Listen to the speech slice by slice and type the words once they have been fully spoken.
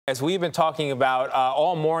As we've been talking about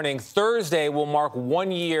all morning, Thursday will mark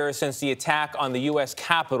 1 year since the attack on the U.S.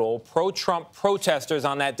 Capitol. Pro-Trump protesters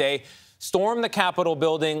on that day stormed the Capitol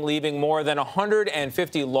building, leaving more than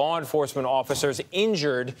 150 law enforcement officers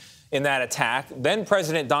injured in that attack. Then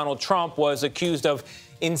President Donald Trump was accused of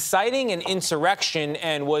inciting an insurrection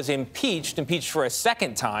and was impeached for a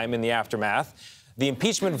second time in the aftermath. The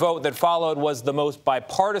impeachment vote that followed was the most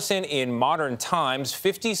bipartisan in modern times.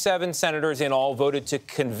 57 senators in all voted to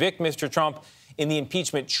convict Mr. Trump in the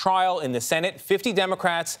impeachment trial in the Senate, 50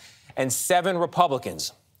 Democrats and 7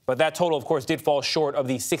 Republicans. But that total, of course, did fall short of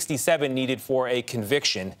the 67 needed for a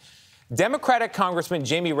conviction. Democratic Congressman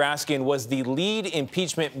Jamie Raskin was the lead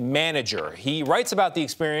impeachment manager. He writes about the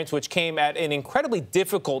experience, which came at an incredibly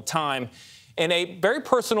difficult time, in a very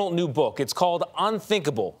personal new book. It's called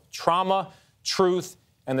Unthinkable: Trauma, Truth,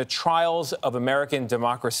 and the Trials of American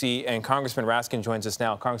Democracy. And Congressman Raskin joins us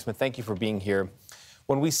now. Congressman, thank you for being here.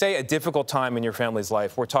 When we say a difficult time in your family's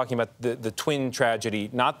life, we're talking about the twin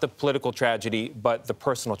tragedy, not the political tragedy, but the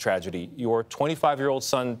personal tragedy. Your 25-year-old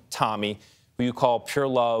son, Tommy, who you call pure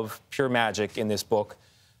love, pure magic in this book,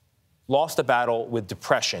 lost a battle with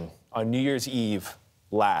depression on New Year's Eve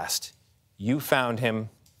last. You found him.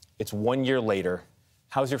 It's 1 year later.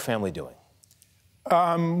 How's your family doing?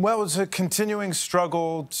 Well, it was a continuing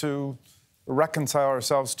struggle to reconcile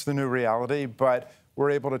ourselves to the new reality, but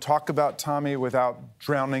we're able to talk about Tommy without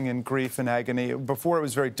drowning in grief and agony. Before, it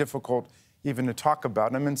was very difficult even to talk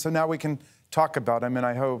about him, and so now we can talk about him, and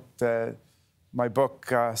I hope that my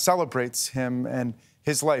book celebrates him and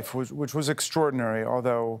his life, which was extraordinary,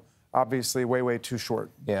 although obviously way, way too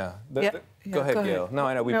short. Yeah. Go ahead, Gayle. No,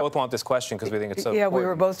 I know. We both want this question because we think it's so important. We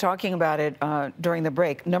were both talking about it during the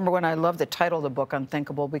break. Number one, I love the title of the book,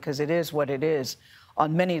 Unthinkable, because it is what it is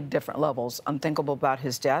on many different levels. Unthinkable about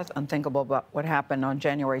his death, unthinkable about what happened on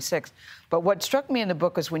January 6th. But what struck me in the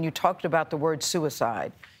book is when you talked about the word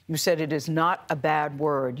suicide. You said it is not a bad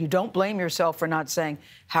word. You don't blame yourself for not saying,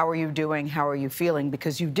 how are you doing, how are you feeling,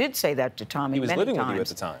 because you did say that to Tommy many times. He was living with you at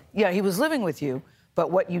the time. Yeah, he was living with you. But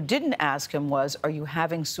what you didn't ask him was, are you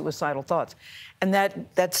having suicidal thoughts? And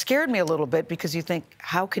that scared me a little bit, because you think,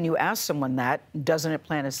 how can you ask someone that? Doesn't it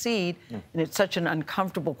plant a seed? And it's such an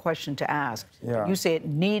uncomfortable question to ask. Yeah. You say it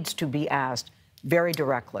needs to be asked very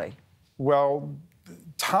directly. Well,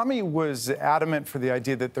 Tommy was adamant for the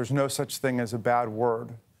idea that there's no such thing as a bad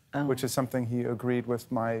word, which is something he agreed with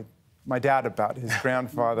my dad about, his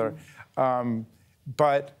grandfather.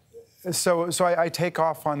 So I take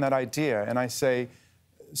off on that idea, and I say,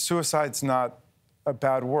 suicide's not a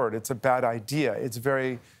bad word. It's a bad idea. It's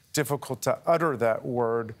very difficult to utter that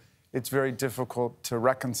word. It's very difficult to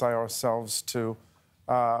reconcile ourselves to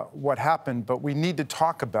what happened, but we need to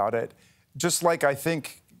talk about it. Just like I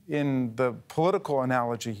think in the political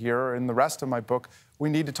analogy here, in the rest of my book, we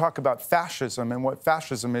need to talk about fascism and what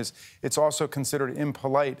fascism is. It's also considered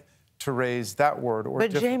impolite to raise that word.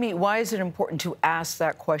 But Jamie, why is it important to ask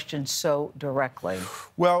that question so directly?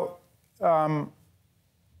 Well,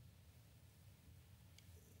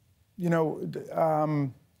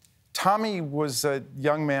 Tommy was a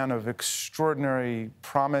young man of extraordinary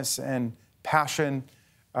promise and passion.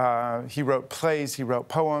 He wrote plays, he wrote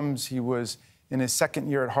poems. He was in his second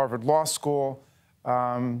year at Harvard Law School.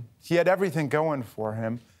 He had everything going for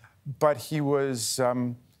him, but he was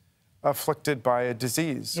afflicted by a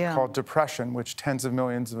disease called depression, which tens of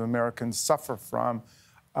millions of Americans suffer from.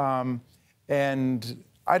 And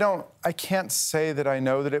I can't say that I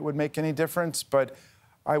know that it would make any difference, but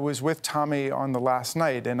I was with Tommy on the last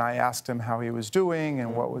night, and I asked him how he was doing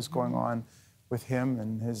and what was going on with him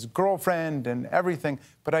and his girlfriend and everything.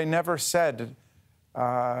 But I never said,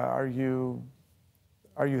 are you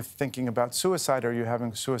thinking about suicide? Are you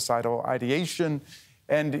having suicidal ideation?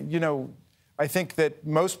 And, I think that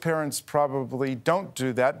most parents probably don't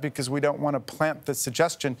do that because we don't want to plant the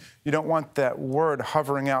suggestion. You don't want that word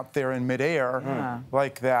hovering out there in midair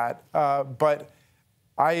like that. But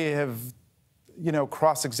I have,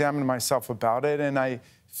 cross-examined myself about it, and I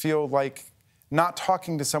feel like not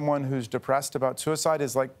talking to someone who's depressed about suicide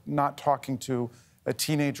is like not talking to a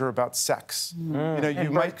teenager about sex.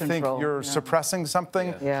 You might think you're suppressing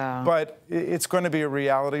something, but it's going to be a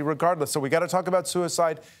reality regardless. So we got to talk about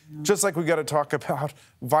suicide, just like we got to talk about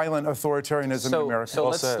violent authoritarianism in America.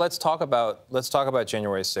 So let's talk about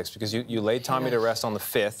January 6th, because you laid Tommy to rest on the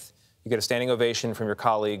 5th. You get a standing ovation from your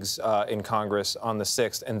colleagues in Congress on the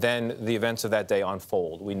 6th, and then the events of that day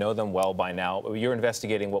unfold. We know them well by now. You're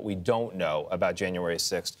investigating what we don't know about January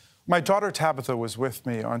 6th. My daughter Tabitha was with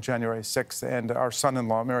me on January 6th, and our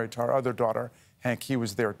son-in-law, married to our other daughter, Hank, he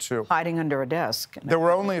was there too. Hiding under a desk. There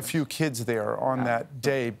were only a few kids there on that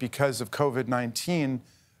day because of COVID-19.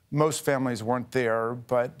 Most families weren't there,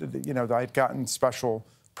 but, you know, I'd gotten special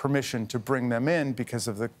permission to bring them in because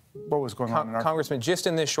of what was going on in our... Congressman, just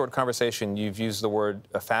in this short conversation, you've used the word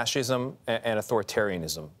fascism and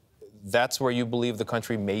authoritarianism. That's where you believe the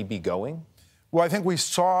country may be going? Well, I think we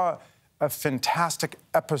saw a fantastic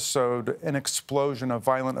episode, an explosion of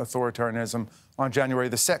violent authoritarianism on January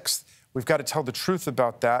the 6th. We've got to tell the truth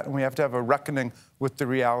about that, and we have to have a reckoning with the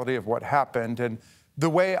reality of what happened. And the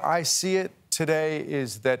way I see it today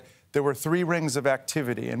is that there were 3 rings of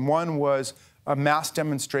activity, and one was a mass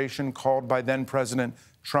demonstration called by then-President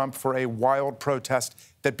Trump for a wild protest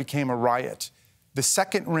that became a riot. The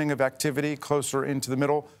second ring of activity, closer into the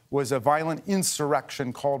middle, was a violent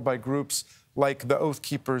insurrection called by groups like the Oath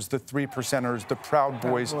Keepers, the Three Percenters, the Proud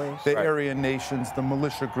Boys, the Aryan Nations, the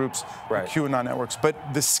militia groups, the QAnon networks. But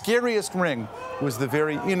the scariest ring was the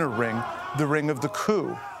very inner ring, the ring of the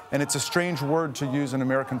coup. And it's a strange word to use in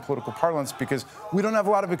American political parlance because we don't have a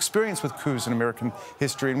lot of experience with coups in American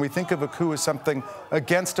history. And we think of a coup as something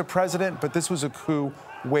against a president, but this was a coup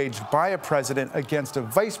waged by a president against a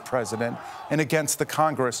vice president and against the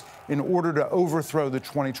Congress in order to overthrow the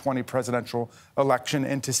 2020 presidential election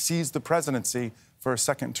and to seize the presidency for a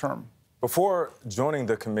second term. Before joining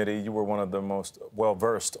the committee, you were one of the most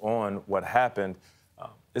well-versed on what happened.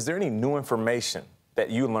 Is there any new information that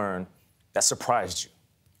you learned that surprised you?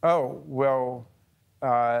 Oh, well,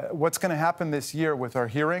 what's going to happen this year with our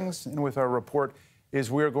hearings and with our report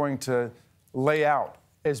is we're going to lay out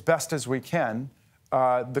as best as we can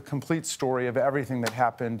the complete story of everything that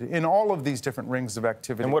happened in all of these different rings of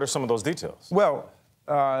activity. And what are some of those details? Well,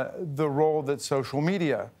 the role that social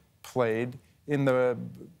media played in the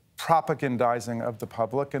propagandizing of the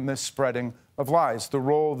public and this spreading of lies, the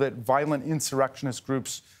role that violent insurrectionist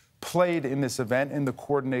groups played in this event and the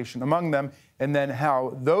coordination among them, and then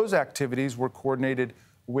how those activities were coordinated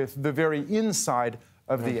with the very inside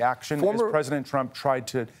of the action as President Trump tried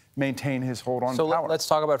to maintain his hold on power. So let's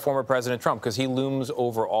talk about former President Trump, because he looms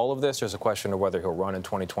over all of this. There's a question of whether he'll run in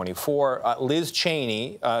 2024. Liz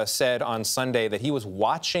Cheney said on Sunday that he was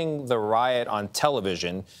watching the riot on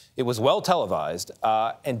television. It was well televised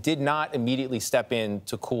and did not immediately step in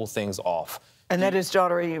to cool things off. And that his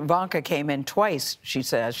daughter Ivanka came in twice, she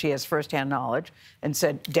says. She has firsthand knowledge and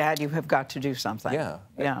said, Dad, you have got to do something.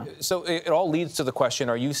 Yeah. So it all leads to the question,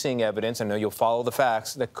 are you seeing evidence, I know you'll follow the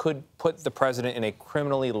facts, that could put the president in a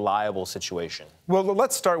criminally liable situation? Well,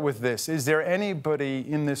 let's start with this. Is there anybody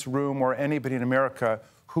in this room or anybody in America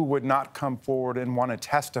who would not come forward and want to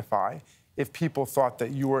testify if people thought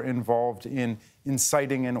that you were involved in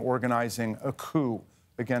inciting and organizing a coup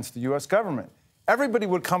against the U.S. government? Everybody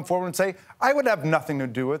would come forward and say, I would have nothing to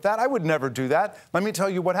do with that. I would never do that. Let me tell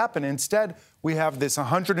you what happened. Instead, we have this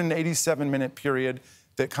 187-minute period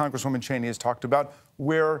that Congresswoman Cheney has talked about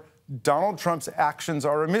where Donald Trump's actions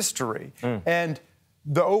are a mystery. And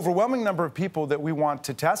the overwhelming number of people that we want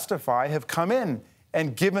to testify have come in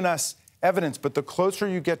and given us evidence. But the closer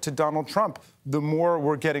you get to Donald Trump, the more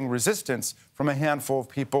we're getting resistance from a handful of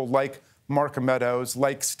people like Mark Meadows,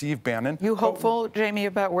 like Steve Bannon. You hopeful, Jamie,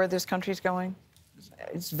 about where this country's going?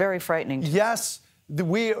 It's very frightening. Yes,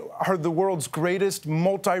 we are the world's greatest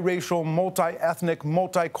multiracial, multi-ethnic,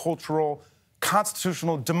 multicultural,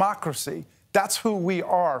 constitutional democracy. That's who we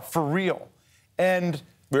are, for real. And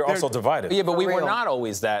we're also divided. Yeah, but we were not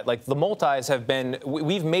always that. Like, the multis have been,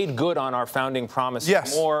 we've made good on our founding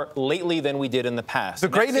promises more lately than we did in the past. The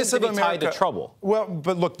greatness of America, tied to trouble. Well,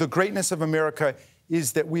 but look, the greatness of America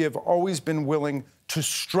is that we have always been willing to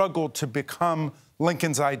struggle to become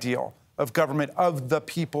Lincoln's ideal of government of the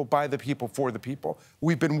people, by the people, for the people.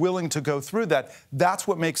 We've been willing to go through that. That's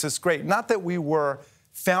what makes us great. Not that we were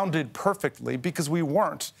founded perfectly, because we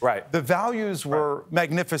weren't. The values were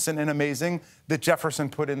magnificent and amazing that Jefferson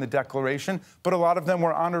put in the Declaration, but a lot of them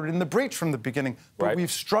were honored in the breach from the beginning. But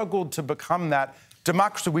we've struggled to become that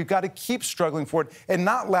democracy. We've got to keep struggling for it and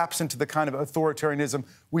not lapse into the kind of authoritarianism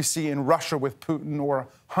we see in Russia with Putin, or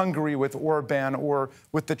Hungary with Orban, or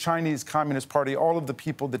with the Chinese Communist Party, all of the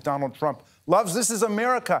people that Donald Trump loves. This is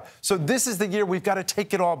America. So this is the year we've got to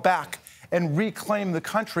take it all back and reclaim the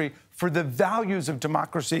country for the values of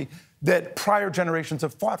democracy that prior generations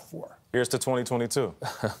have fought for. Here's to 2022.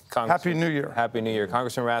 Happy New Year. Happy New Year.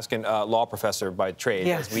 Congressman Raskin, law professor by trade,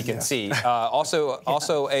 as we can see. Also,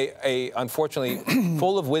 unfortunately,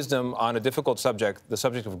 full of wisdom on a difficult subject, the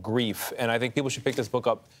subject of grief. And I think people should pick this book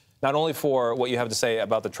up, not only for what you have to say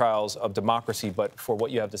about the trials of democracy, but for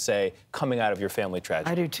what you have to say coming out of your family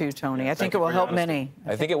tragedy. I do too, Tony. I think it will help many.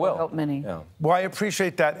 I think it will help many. Yeah. Well, I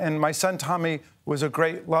appreciate that. And my son, Tommy, was a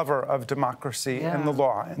great lover of democracy and the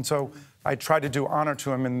law. And so I try to do honor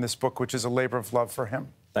to him in this book, which is a labor of love for him.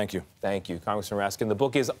 Thank you. Thank you, Congressman Raskin. The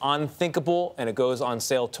book is Unthinkable, and it goes on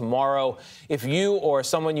sale tomorrow. If you or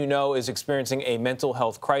someone you know is experiencing a mental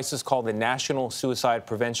health crisis, call the National Suicide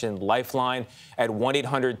Prevention Lifeline at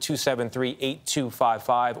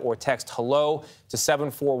 1-800-273-8255 or text HELLO to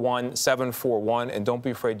 741-741. And don't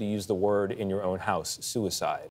be afraid to use the word in your own house, suicide.